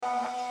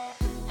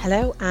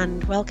Hello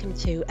and welcome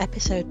to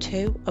episode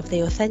 2 of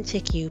the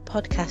Authentic You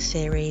podcast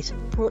series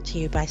brought to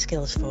you by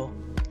Skills4.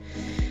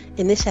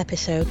 In this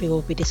episode we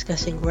will be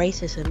discussing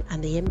racism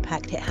and the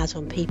impact it has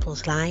on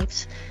people's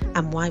lives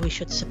and why we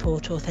should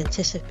support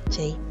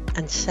authenticity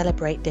and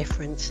celebrate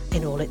difference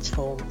in all its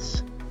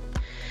forms.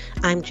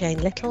 I'm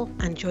Jayne Little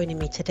and joining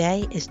me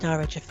today is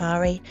Dara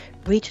Jafari,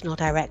 Regional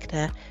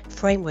Director,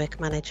 Framework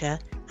Manager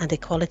and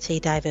Equality,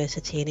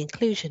 Diversity and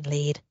Inclusion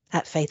Lead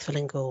at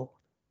Faithful+Gould.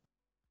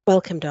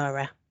 Welcome,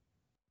 Dara.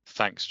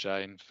 Thanks,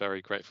 Jayne.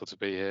 Very grateful to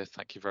be here.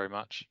 Thank you very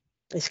much.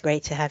 It's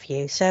great to have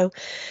you. So,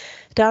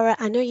 Dara,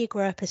 I know you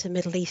grew up as a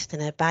Middle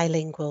Easterner,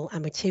 bilingual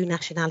and with 2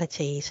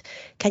 nationalities.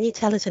 Can you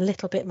tell us a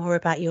little bit more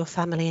about your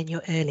family and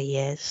your early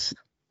years?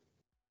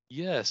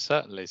 Yeah,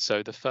 certainly.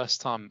 So the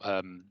first time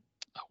I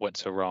went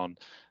to Iran,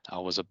 I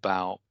was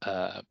about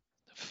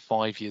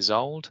 5 years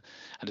old.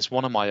 And it's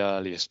one of my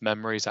earliest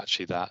memories,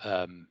 actually, that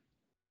I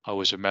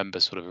always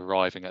remember sort of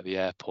arriving at the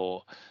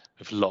airport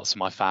with lots of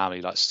my family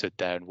like stood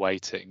there and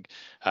waiting,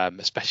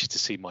 especially to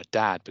see my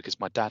dad, because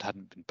my dad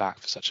hadn't been back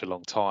for such a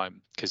long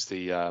time because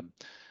the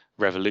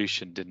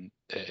revolution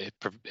it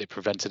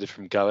prevented it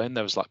from going.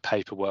 There was like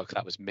paperwork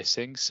that was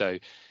missing. So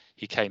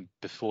he came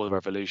before the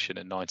revolution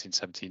in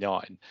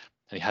 1979 and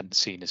he hadn't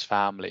seen his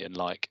family in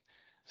like,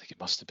 I think it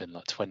must have been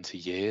like 20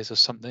 years or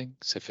something.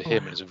 So for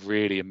him, it was a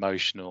really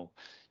emotional,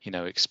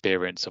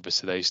 experience.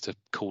 Obviously they used to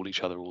call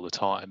each other all the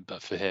time,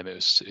 but for him,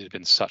 it had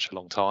been such a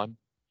long time.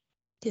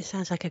 It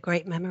sounds like a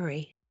great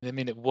memory. I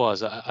mean, it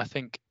was. I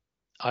think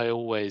I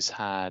always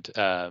had,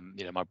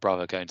 my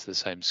brother going to the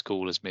same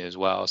school as me as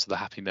well. So the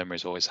happy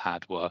memories I always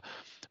had were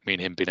me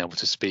and him being able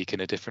to speak in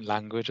a different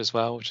language as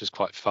well, which is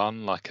quite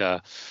fun. Like,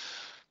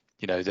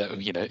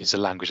 it's a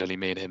language only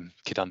me and him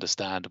could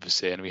understand,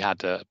 obviously. And we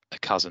had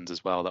cousins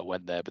as well that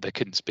went there, but they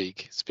couldn't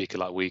speak it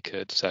like we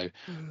could. So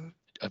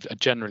I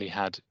generally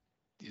had,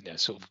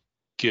 sort of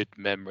good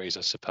memories,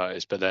 I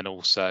suppose. But then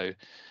also,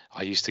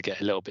 I used to get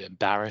a little bit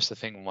embarrassed, I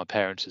think, when my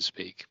parents would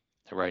speak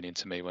Iranian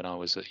to me when I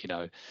was,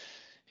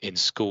 in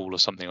school or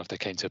something. Or if they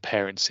came to a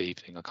parents'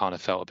 evening, I kind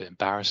of felt a bit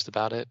embarrassed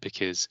about it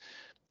because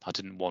I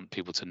didn't want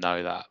people to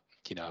know that,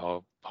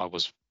 I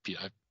was,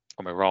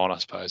 from Iran, I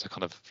suppose. I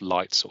kind of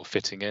liked sort of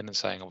fitting in and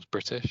saying I was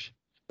British.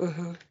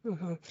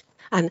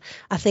 And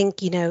I think,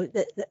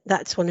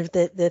 that's one of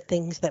the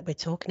things that we're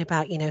talking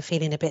about,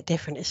 feeling a bit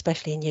different,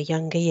 especially in your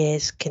younger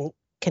years,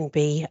 can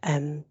be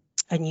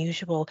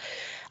unusual.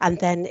 And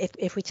then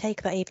if we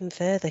take that even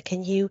further,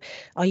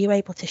 are you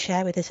able to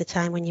share with us a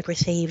time when you've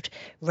received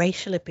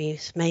racial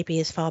abuse, maybe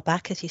as far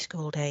back as your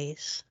school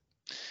days?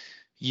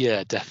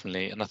 Yeah,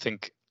 definitely. And I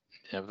think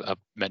I've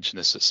mentioned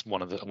this as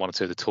one or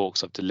two of the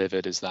talks I've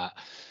delivered, is that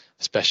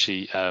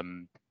especially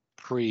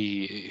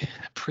pre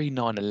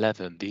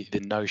 9/11, the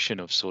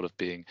notion of sort of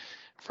being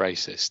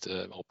racist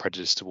or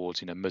prejudiced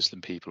towards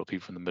Muslim people or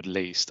people from the Middle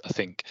East, I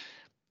think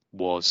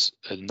was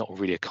not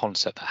really a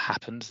concept that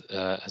happened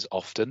as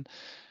often.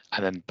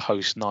 And then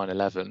post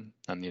 9/11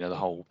 and the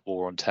whole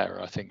war on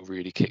terror, I think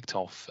really kicked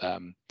off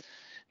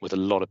with a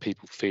lot of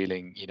people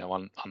feeling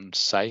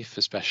unsafe.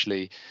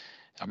 Especially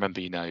I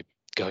remember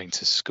going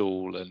to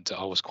school and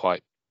I was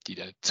quite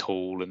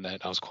tall and then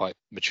I was quite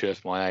mature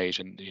for my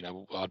age, and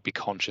I'd be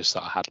conscious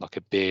that I had like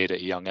a beard at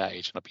a young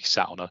age, and I'd be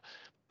sat on a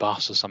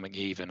bus or something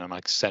even, and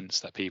I'd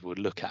sense that people would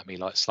look at me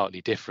like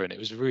slightly different. It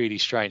was really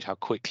strange how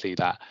quickly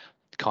that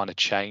kind of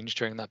changed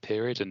during that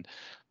period. And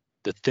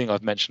the thing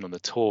I've mentioned on the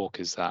talk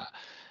is that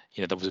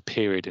there was a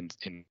period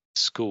in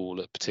school,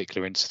 a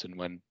particular incident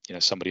when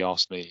somebody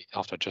asked me,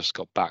 after I just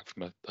got back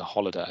from a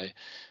holiday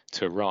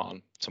to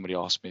Iran, somebody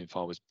asked me if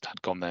I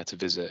had gone there to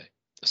visit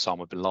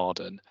Osama bin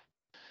Laden.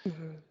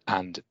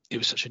 And it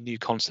was such a new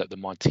concept that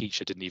my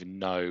teacher didn't even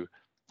know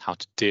how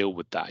to deal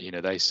with that.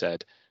 They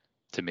said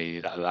to me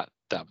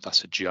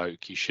that's a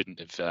joke, you shouldn't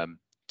have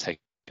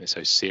taken it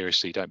so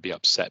seriously, don't be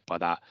upset by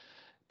that.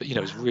 But it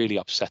was really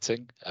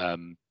upsetting.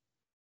 And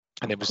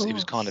it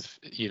was kind of,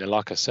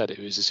 like I said, it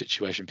was a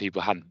situation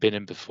people hadn't been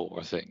in before,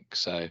 I think.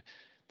 So I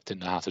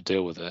didn't know how to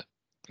deal with it,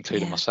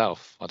 including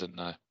myself. I didn't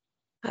know.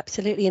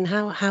 Absolutely. And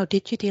how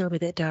did you deal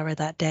with it, Dara,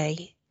 that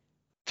day?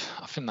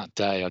 I think that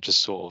day I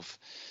just sort of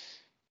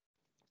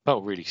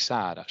felt really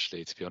sad,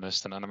 actually, to be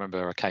honest. And I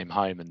remember I came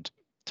home and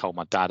told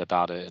my dad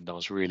about it, and I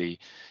was really,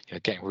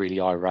 getting really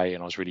irate,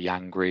 and I was really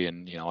angry.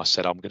 And, I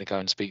said, I'm going to go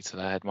and speak to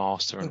the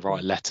headmaster and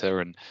write a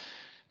letter. And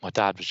my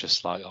dad was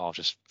just like, oh,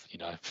 just,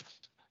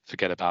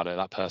 forget about it.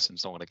 That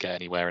person's not going to get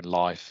anywhere in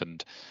life.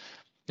 And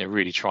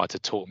really tried to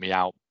talk me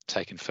out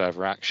taking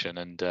further action.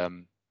 And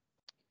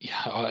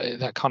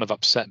that kind of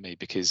upset me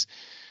because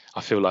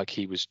I feel like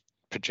he was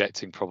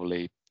projecting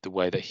probably the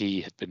way that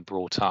he had been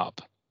brought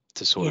up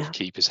to sort of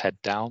keep his head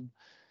down.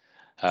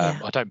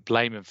 I don't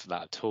blame him for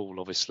that at all.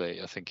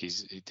 Obviously, I think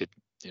it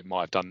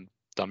might have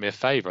done me a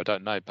favor. I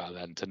don't know about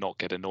then to not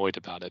get annoyed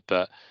about it,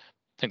 but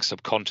I think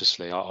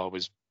subconsciously I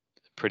was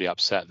pretty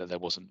upset that there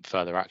wasn't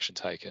further action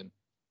taken.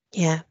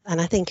 Yeah, and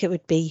I think it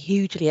would be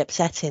hugely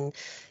upsetting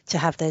to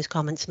have those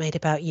comments made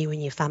about you and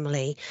your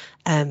family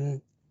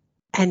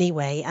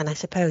anyway. And I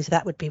suppose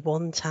that would be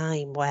one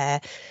time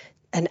where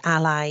an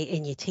ally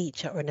in your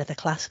teacher or another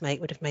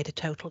classmate would have made a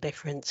total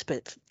difference.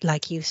 But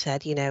like you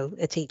said,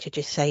 a teacher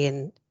just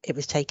saying it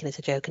was taken as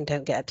a joke and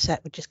don't get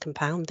upset would just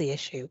compound the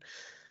issue.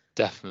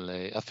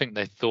 Definitely. I think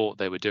they thought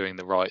they were doing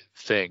the right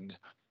thing.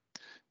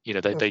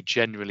 They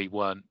generally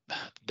weren't.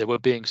 They were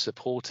being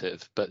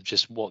supportive, but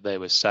just what they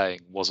were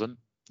saying wasn't,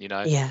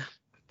 Yeah.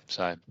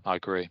 So I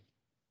agree.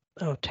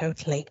 Oh,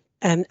 totally.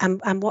 And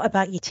what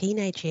about your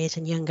teenage years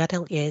and young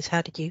adult years?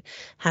 How did you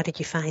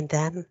find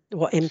them?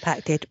 What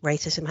impact did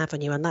racism have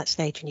on you on that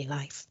stage in your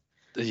life?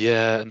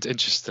 Yeah, and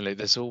interestingly,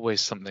 there's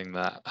always something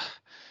that,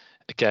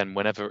 again,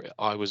 whenever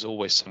I was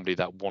always somebody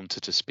that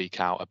wanted to speak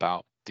out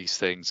about these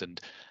things.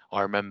 And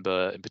I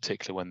remember in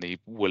particular when the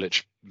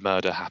Woolwich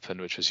murder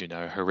happened, which was,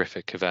 a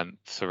horrific event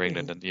for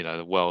England Mhm. and,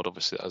 the world.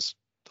 Obviously, that was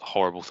a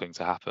horrible thing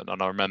to happen.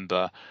 And I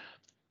remember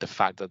the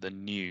fact that the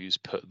news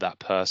put that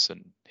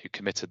person who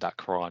committed that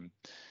crime,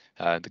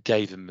 that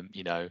gave him,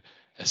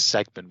 a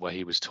segment where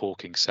he was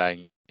talking,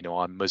 saying,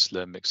 I'm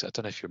Muslim, etc. I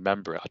don't know if you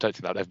remember it. I don't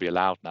think that would ever be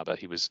allowed now, but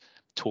he was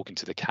talking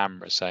to the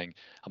camera saying,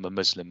 I'm a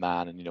Muslim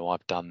man and,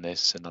 I've done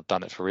this and I've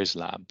done it for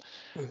Islam.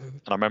 Mhm.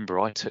 And I remember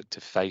I took to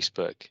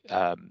Facebook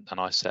and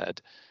I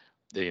said,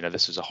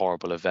 this was a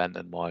horrible event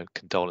and my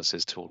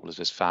condolences to all of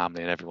his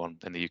family and everyone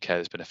in the UK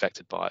that's been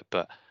affected by it.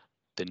 But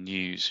the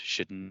news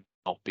should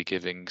not be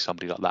giving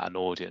somebody like that an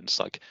audience.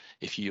 Like,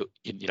 if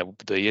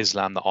the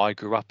Islam that I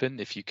grew up in,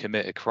 if you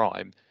commit a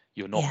crime,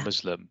 you're not Yeah.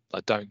 Muslim.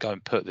 Like, don't go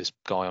and put this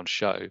guy on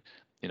show.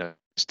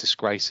 It's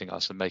disgracing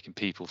us and making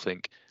people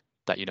think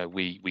that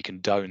we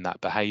condone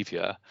that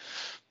behavior.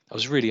 I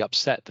was really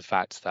upset the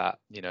fact that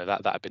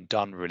that had been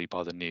done really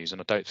by the news,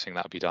 and I don't think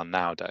that would be done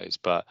nowadays.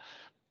 But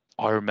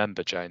I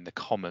remember, Jayne, the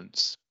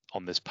comments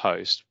on this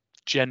post,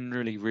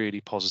 generally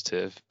really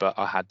positive, but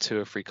I had 2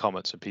 or 3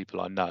 comments from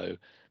people I know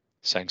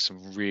saying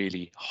some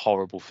really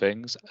horrible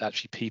things.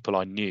 Actually, people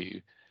I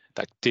knew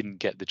that didn't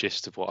get the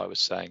gist of what I was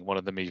saying. One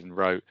of them even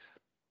wrote,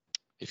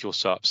 "If you're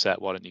so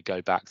upset, why don't you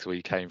go back to where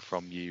you came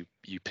from? You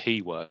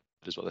P word,"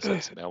 is what they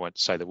said to me. I won't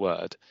say the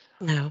word.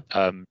 No.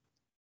 Um,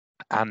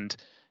 and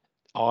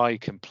I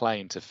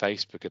complained to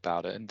Facebook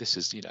about it, and this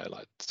is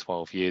like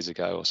 12 years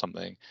ago or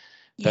something.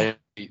 Yeah.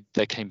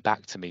 They came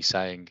back to me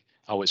saying,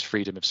 "Oh, it's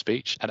freedom of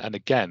speech," and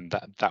again,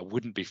 that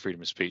wouldn't be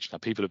freedom of speech. Now,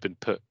 people have been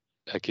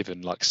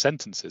given like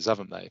sentences,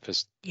 haven't they, for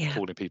Yeah.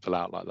 calling people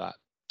out like that.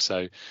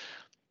 So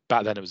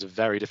back then, it was a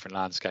very different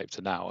landscape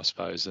to now, I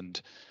suppose. And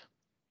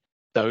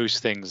those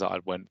things that I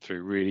went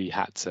through really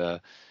had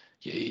to.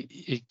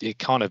 It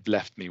kind of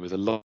left me with a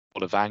lot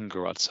of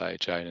anger, I'd say,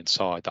 Jayne,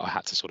 inside that I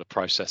had to sort of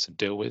process and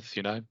deal with.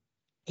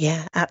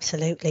 Yeah,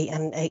 absolutely.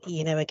 And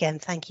again,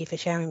 thank you for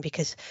sharing,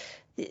 because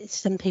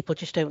some people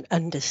just don't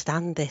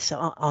understand this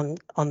on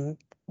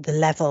the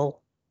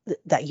level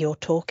that you're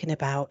talking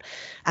about.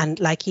 And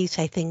like you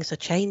say, things are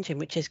changing,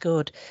 which is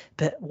good,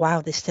 but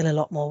wow, there's still a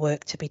lot more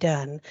work to be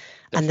done.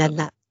 And then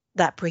Definitely.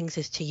 that brings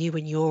us to you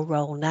and your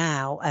role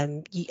now.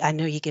 I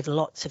know you give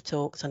lots of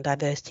talks on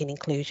diversity and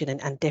inclusion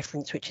and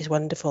difference, which is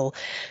wonderful.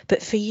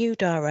 But for you,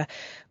 Dara,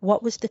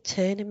 what was the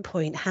turning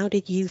point? How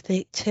did you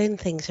turn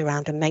things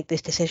around and make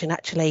this decision?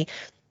 Actually,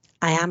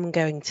 I am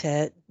going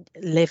to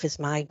live as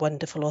my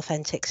wonderful,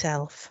 authentic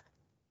self.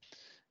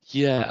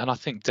 Yeah, and I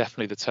think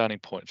definitely the turning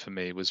point for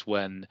me was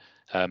when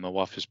my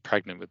wife was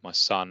pregnant with my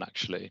son,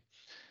 actually.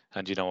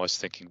 And I was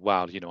thinking,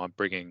 wow, I'm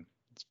bringing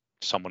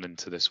someone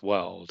into this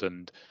world,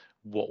 and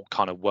what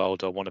kind of world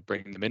do I want to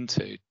bring them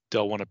into? Do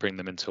I want to bring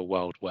them into a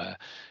world where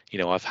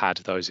I've had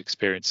those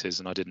experiences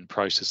and I didn't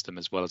process them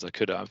as well as I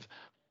could have,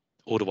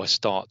 or do I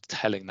start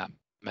telling that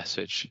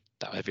message,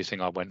 that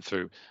everything I went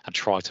through, and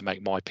try to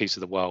make my piece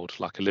of the world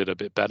like a little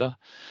bit better?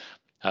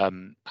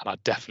 And I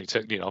definitely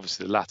took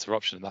obviously the latter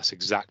option, and that's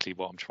exactly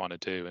what I'm trying to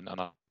do. And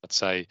I'd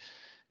say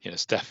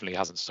it's definitely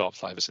hasn't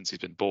stopped, like, ever since he's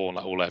been born.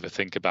 Like, all I ever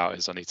think about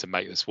is I need to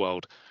make this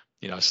world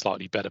a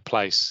slightly better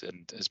place,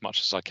 and as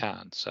much as I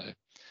can. So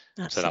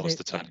that was the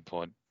Absolutely. turning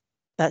point.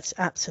 That's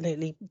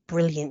absolutely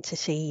brilliant to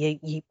see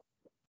you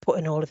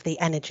putting all of the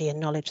energy and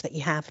knowledge that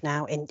you have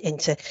now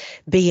into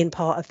being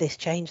part of this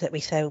change that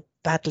we so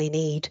badly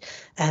need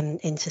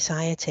in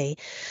society.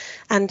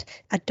 And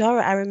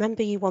Dora, I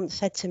remember you once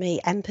said to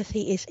me,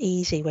 empathy is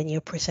easy when you're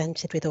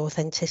presented with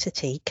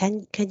authenticity.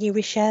 Can you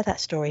reshare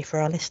that story for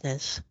our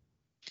listeners?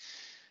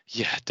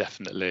 Yeah,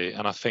 definitely.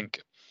 And I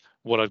think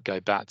what I'd go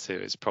back to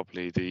is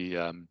probably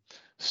the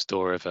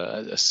story of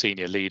a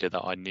senior leader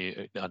that I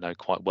know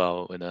quite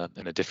well in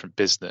a different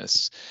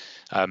business,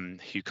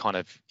 who kind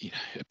of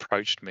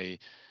approached me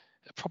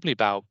probably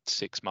about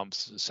 6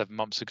 months, 7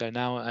 months ago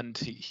now, and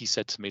he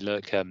said to me,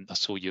 "Look, I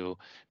saw you're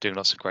doing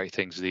lots of great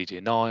things with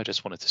ED&I. I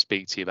just wanted to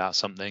speak to you about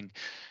something."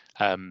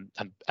 And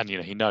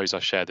he knows I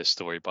share this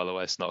story, by the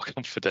way. It's not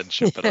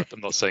confidential, but I'm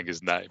not saying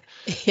his name.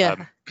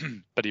 Yeah.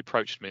 Um, but he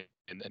approached me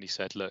and he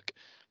said, "Look,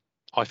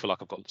 I feel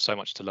like I've got so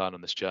much to learn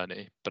on this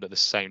journey, but at the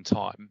same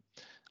time,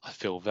 I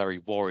feel very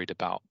worried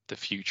about the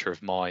future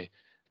of my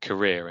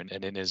career." And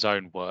in his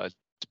own words,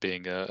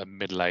 being a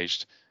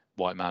middle-aged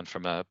white man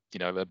from a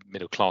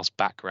middle-class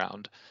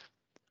background,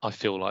 I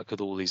feel like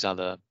with all these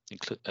other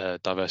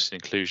diversity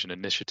and inclusion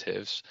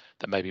initiatives,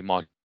 that maybe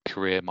my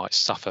career might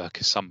suffer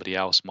because somebody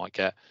else might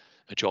get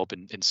a job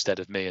instead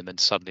of me, and then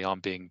suddenly I'm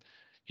being,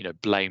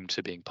 blamed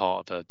for being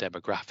part of a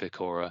demographic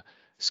or a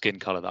skin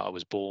color that I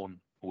was born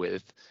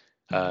with,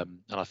 and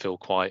I feel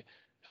quite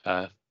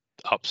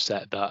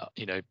upset that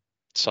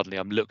suddenly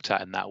I'm looked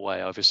at in that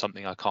way over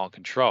something I can't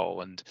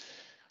control. And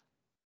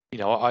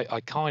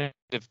I kind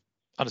of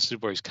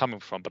understood where he's coming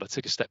from, but I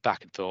took a step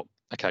back and thought,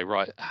 okay,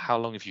 right, how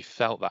long have you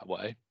felt that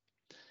way?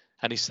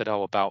 And he said,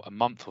 oh, about a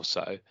month or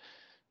so.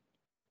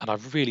 And I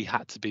really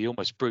had to be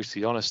almost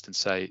brutally honest and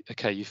say,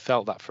 okay, you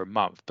felt that for a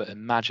month, but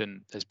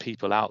imagine there's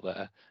people out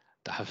there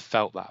that have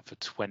felt that for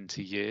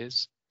 20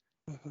 years,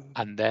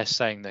 and they're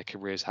saying their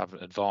careers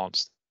haven't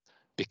advanced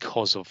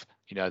because of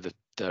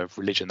the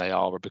religion they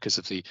are, or because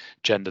of the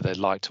gender they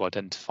like to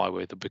identify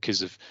with, or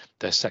because of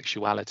their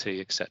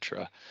sexuality,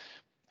 etc.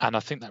 And I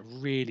think that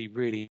really,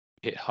 really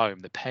hit home.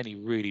 The penny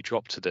really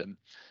dropped to them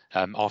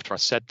after I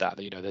said that,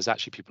 there's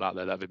actually people out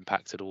there that have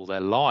impacted all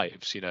their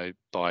lives,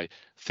 by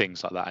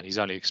things like that. And he's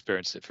only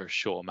experienced it for a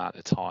short amount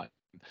of time.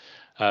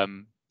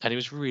 And he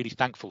was really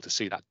thankful to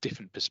see that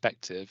different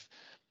perspective.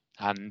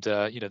 And,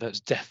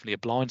 that's definitely a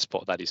blind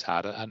spot that he's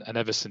had. And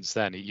ever since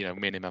then, me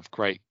and him have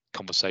great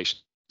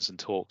conversations and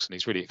talks, and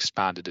he's really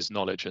expanded his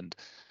knowledge. And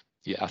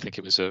yeah, I think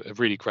it was a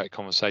really great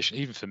conversation.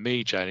 Even for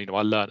me, Jayne,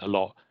 I learned a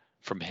lot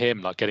from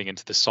him, like getting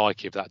into the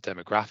psyche of that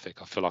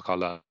demographic. I feel like I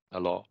learned a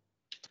lot.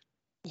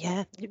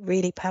 Yeah,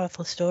 really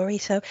powerful story.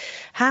 So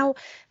how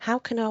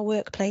can our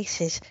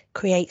workplaces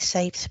create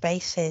safe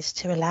spaces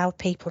to allow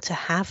people to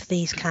have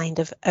these kind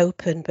of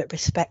open but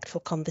respectful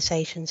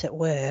conversations at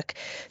work,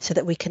 so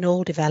that we can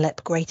all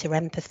develop greater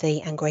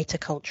empathy and greater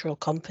cultural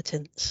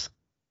competence?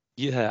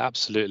 Yeah,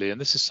 absolutely. And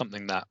this is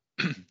something that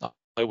I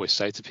always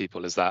say to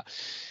people, is that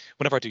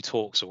whenever I do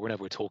talks, or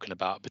whenever we're talking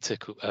about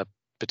a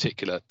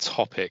particular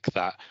topic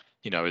that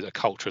is a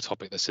cultural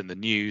topic that's in the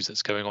news,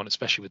 that's going on,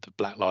 especially with the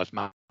Black Lives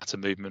Matter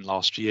movement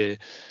last year,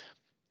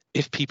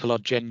 if people are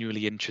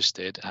genuinely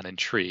interested and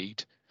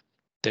intrigued,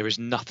 there is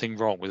nothing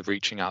wrong with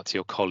reaching out to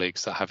your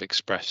colleagues that have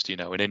expressed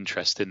an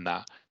interest in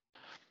that.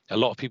 A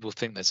lot of people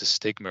think there's a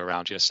stigma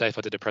around, say if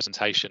I did a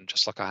presentation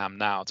just like I am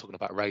now talking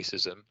about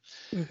racism,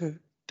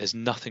 there's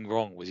nothing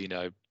wrong with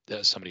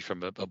somebody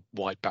from a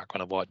white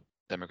background, a white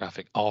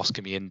demographic,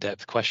 asking me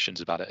in-depth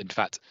questions about it. In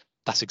fact,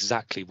 that's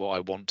exactly what I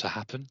want to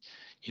happen.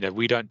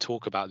 We don't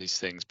talk about these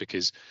things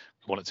because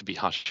we want it to be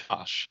hush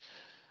hush.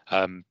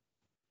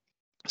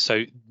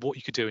 So what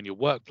you could do in your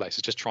workplace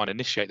is just try and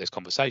initiate those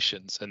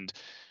conversations. And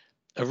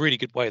a really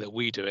good way that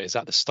we do it is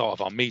at the start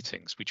of our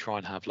meetings, we try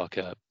and have like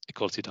a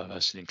equality,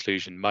 diversity,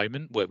 inclusion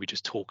moment where we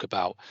just talk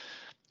about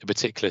a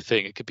particular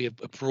thing. It could be a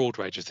broad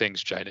range of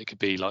things, Jayne. It could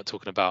be like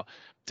talking about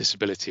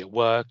disability at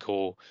work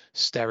or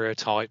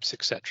stereotypes,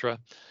 etc.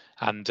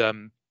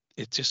 And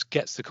it just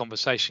gets the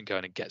conversation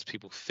going and gets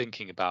people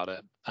thinking about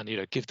it,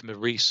 and give them a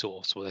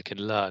resource where they can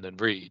learn and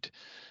read,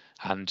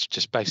 and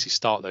just basically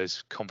start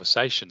those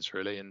conversations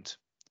really. And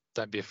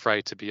don't be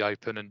afraid to be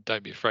open, and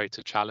don't be afraid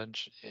to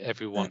challenge.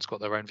 Everyone's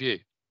got their own view.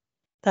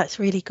 That's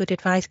really good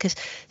advice, because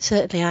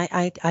certainly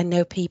I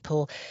know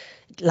people,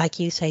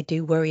 like you say,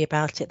 do worry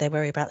about it. They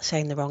worry about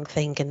saying the wrong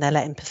thing, and they're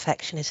letting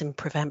perfectionism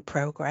prevent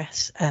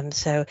progress.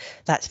 So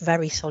that's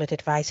very solid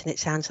advice. And it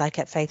sounds like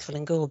at Faithful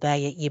and Gould there,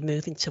 you're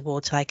moving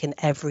towards like an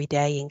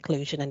everyday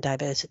inclusion and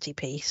diversity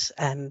piece,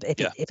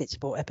 if it's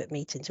brought up at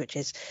meetings, which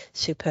is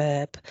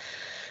superb.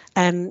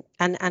 And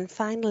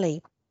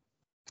finally,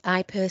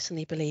 I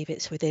personally believe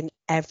it's within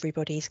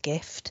everybody's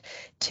gift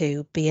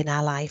to be an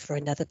ally for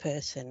another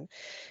person.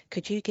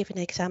 Could you give an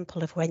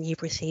example of when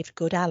you've received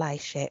good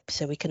allyship,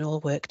 so we can all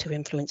work to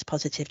influence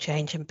positive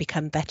change and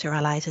become better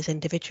allies as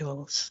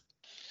individuals?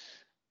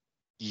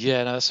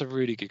 Yeah, no, that's a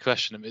really good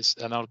question.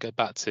 And I'll go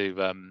back to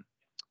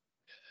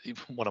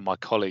one of my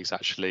colleagues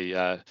actually,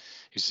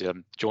 who's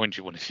joined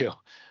you one of your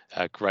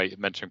great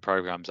mentoring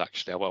programs.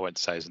 Actually, I won't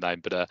say his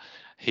name, but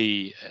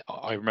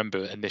I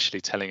remember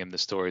initially telling him the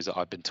stories that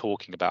I've been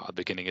talking about at the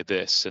beginning of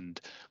this, and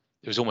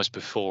it was almost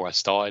before I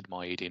started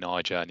my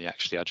ED&I journey.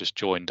 Actually, I just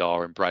joined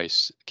our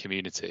Embrace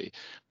community,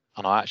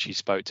 and I actually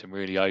spoke to him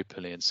really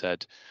openly and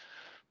said,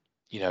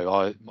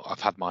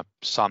 I've had my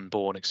son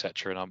born,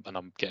 etc., and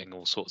I'm getting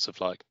all sorts of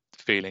like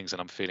feelings,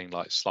 and I'm feeling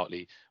like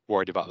slightly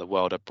worried about the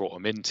world I've brought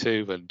him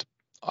into, and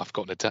I've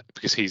gotten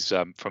because he's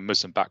from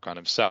Muslim background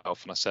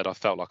himself, and I said I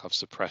felt like I've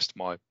suppressed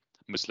my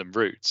Muslim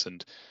roots,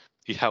 and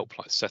he helped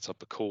like set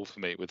up a call for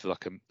me with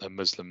like a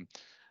Muslim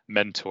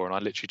mentor, and I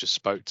literally just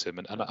spoke to him,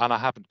 and I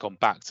haven't gone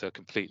back to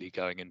completely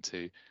going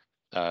into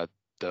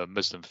the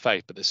Muslim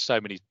faith, but there's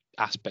so many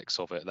aspects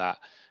of it that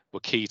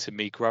were key to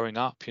me growing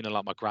up.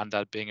 Like my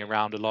granddad being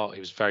around a lot, he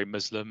was very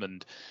Muslim,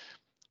 and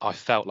I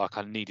felt like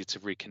I needed to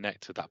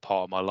reconnect with that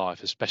part of my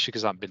life, especially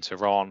because I haven't been to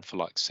Iran for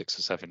like 6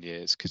 or 7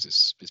 years, because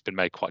it's been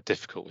made quite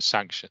difficult with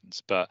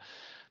sanctions. But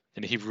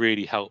he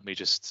really helped me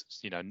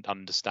just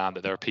understand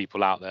that there are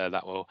people out there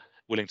that were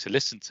willing to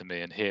listen to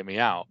me and hear me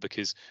out,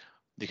 because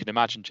you can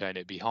imagine, Jayne,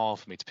 it'd be hard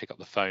for me to pick up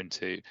the phone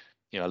to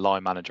a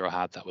line manager I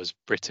had that was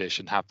British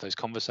and have those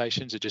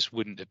conversations, it just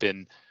wouldn't have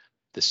been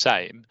the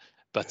same.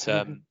 But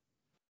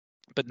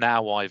but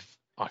now I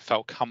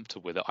felt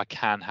comfortable with it. I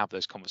can have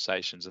those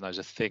conversations, and those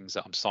are things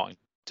that I'm starting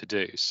to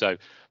do. So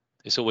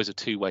it's always a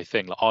two-way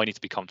thing. Like, I need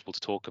to be comfortable to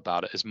talk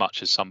about it as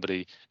much as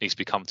somebody needs to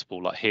be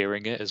comfortable like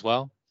hearing it as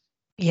well.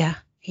 Yeah,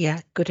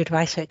 good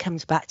advice. So it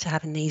comes back to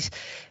having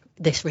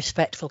this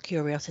respectful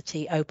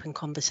curiosity, open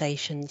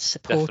conversations,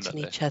 supporting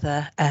Definitely. each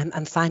other,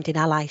 and finding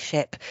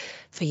allyship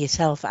for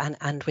yourself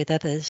and with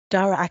others.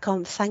 Dara, I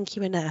can't thank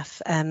you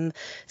enough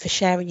for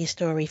sharing your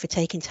story, for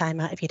taking time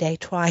out of your day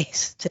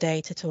twice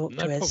today to talk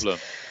to us. No problem.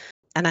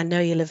 And I know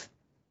you'll have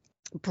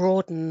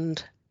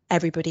broadened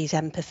everybody's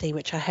empathy,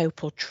 which I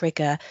hope will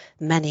trigger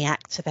many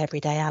acts of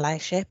everyday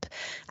allyship.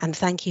 And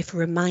thank you for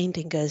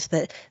reminding us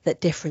that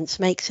difference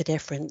makes a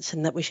difference,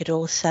 and that we should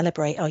all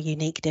celebrate our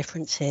unique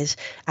differences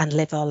and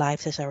live our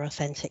lives as our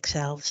authentic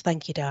selves.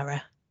 Thank you,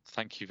 Dara.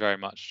 Thank you very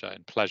much,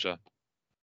 Jayne. Pleasure.